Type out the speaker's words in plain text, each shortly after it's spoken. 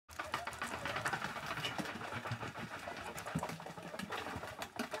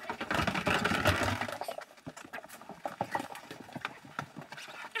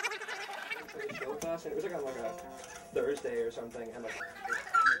watching. It was like on like a Thursday or something, and like.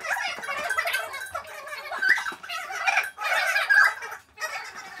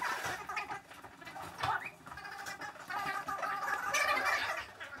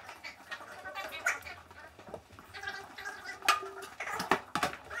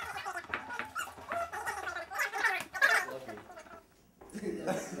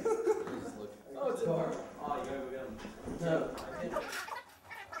 Oh, it's a car. Oh, you gotta go get him. No.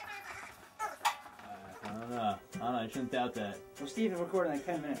 I don't know. I shouldn't doubt that. Well, Steve, we're recording like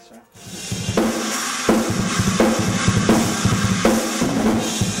 10 minutes, so.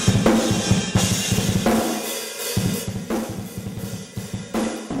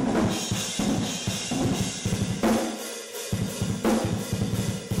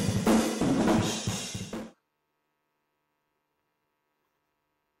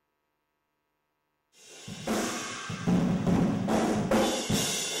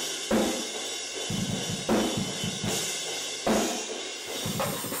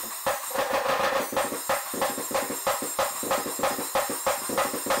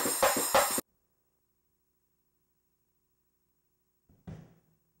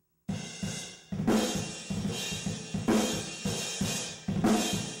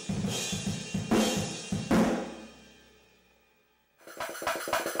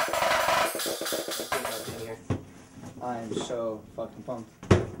 I am so fucking pumped.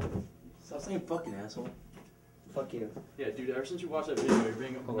 Stop saying fucking asshole. Fuck you. Yeah, dude, ever since you watched that video, you're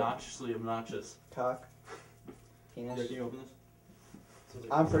being obnoxiously obnoxious. Cock. Penis. Can you open this?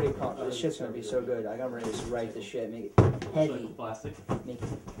 I'm pretty pumped. This shit's gonna be so good. I'm ready to write the shit. Make it heavy. Like plastic. Make it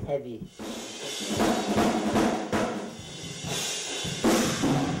heavy.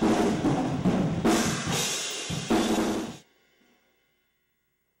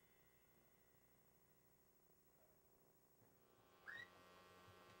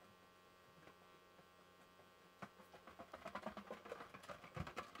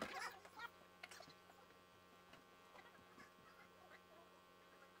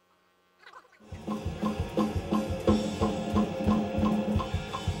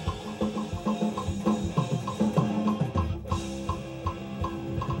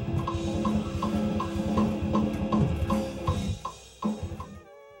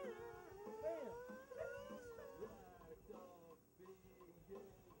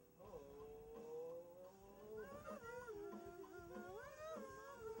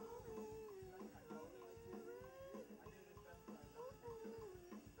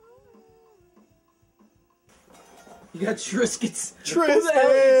 You got Triscuits.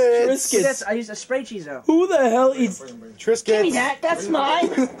 Triscuits. Yes, I used a spray cheese though. Who the hell eats Triscuits. Give me that. That's mine.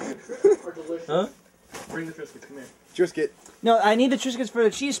 Huh? Bring the Triscuits. Come here. Triscuit. No, I need the Triscuits for the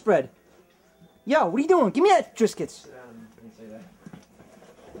cheese spread. Yo, what are you doing? Give me that Triscuits.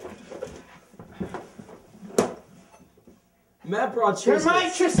 Matt brought They're Triscuits. my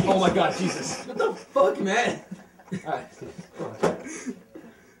Triscuits. Oh my god, Jesus. What the fuck, Matt? Alright.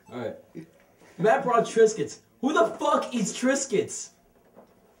 Alright. Matt brought Triscuits. Who the fuck eats Triscuits?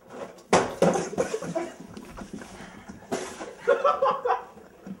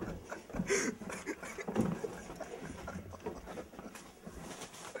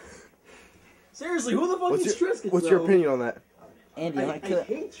 Seriously, who the fuck eats Triscuits? What's your opinion on that? Andy, I'm gonna I kill.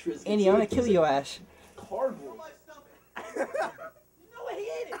 hate Triscuits. Andy, I'm gonna kill your ass. Cardboard.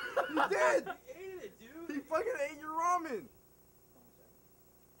 You did! He fucking ate your ramen!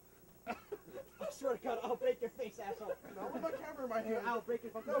 I swear to God, I'll break your face, asshole. Not with my camera in my hand. I'll break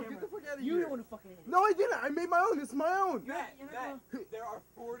your fucking No, camera. get the fuck out of You here. don't want to fucking. No, I didn't. I made my own. It's my own. Matt, there are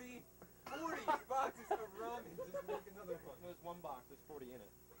 40 boxes of ramen. Just make another one. There's one box. There's 40 in it.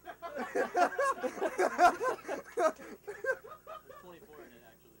 There's 24 in it,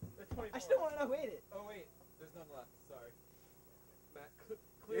 actually. There's 24. I still want to know who ate it. Oh wait, there's none left. Sorry. Matt, Yeah,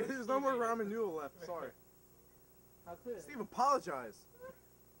 clear. there's no more ramen noodle left. Sorry. How clear? Steve, apologize.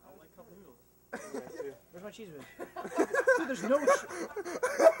 I don't like cup noodles. Where's my cheese whiz? Dude, there's no.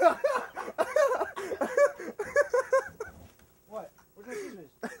 What? Where's my cheese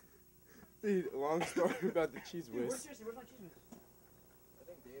whiz? Dude, long story about the cheese Dude, whiz. seriously, where's my cheese whiz? I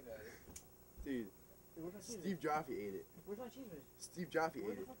think Dave had it. Dude, Dude, where's my cheese whiz? Steve Jaffe ate it. Where's my cheese whiz? Steve Jaffe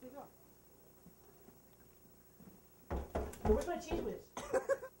Where ate the it. fuck did it go? Dude, where's my cheese whiz?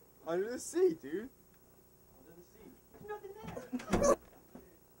 Under the sea, dude. There's nothing there.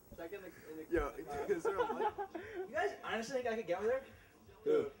 Check in the Yo, is there a light? You guys honestly think I could get over there?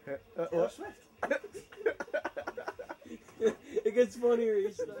 Who? Taylor Swift. It gets funnier.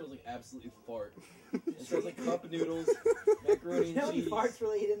 It smells like absolutely fart. It smells like cup noodles, macaroni You know how and many cheese, farts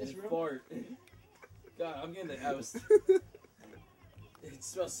really eat in this and room? fart. God, I'm getting the house. It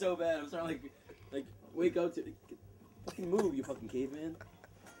smells so bad. I'm starting like Wake up to fucking move, you fucking caveman.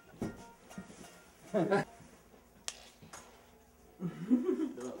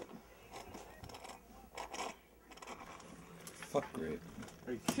 Fuck grape.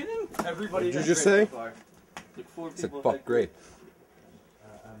 Are you kidding? Everybody. What did you has just grape say? so far. Like 4 It's a people. fuck had grape.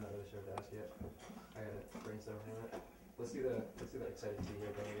 I'm not really sure what to ask yet. I gotta brainstorm on it. Let's do the excited to hear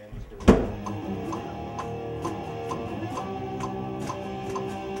thing again. Just 'cause-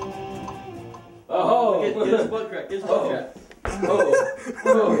 Oh! Get his butt crack. Get his butt crack.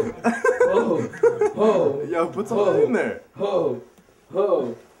 Yo, put something in there. Okay.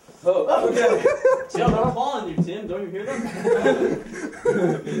 Yo, they're calling you, Tim. Don't you hear them?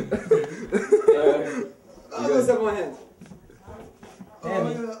 Let's have my hands.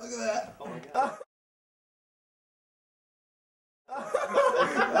 Damn. Look at that. Oh my god.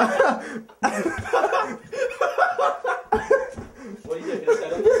 What do you think? Is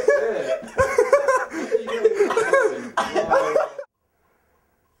that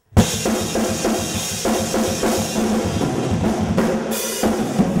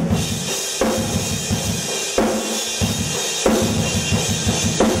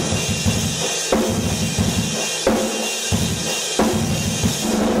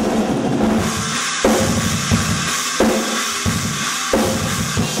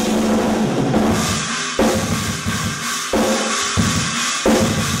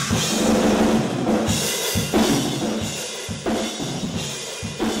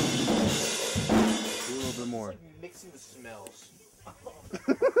Mixing the smells. Stop.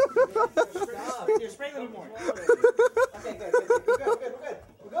 You're spraying a little more. Okay, good. We're good.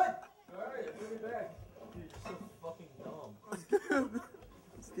 Alright, put it back. Dude, you're so fucking dumb.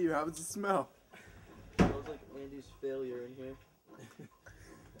 Steve, how does it smell? Smells like Andy's failure in here.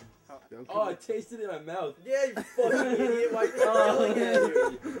 Don't Oh, I tasted it in my mouth. Yeah, you fucking idiot. Why are you yelling at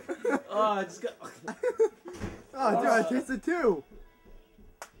you? Oh, I just got. Oh, dude, I tasted too.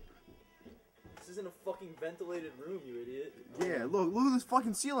 This isn't a fucking ventilated room, you idiot. Yeah, look at this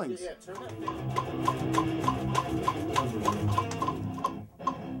fucking ceilings. Yeah, turn that thing.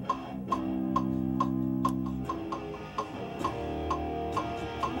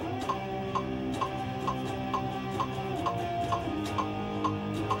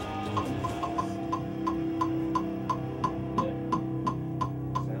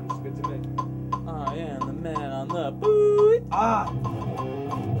 Sounds good to me. I am the man on the boot. Ah!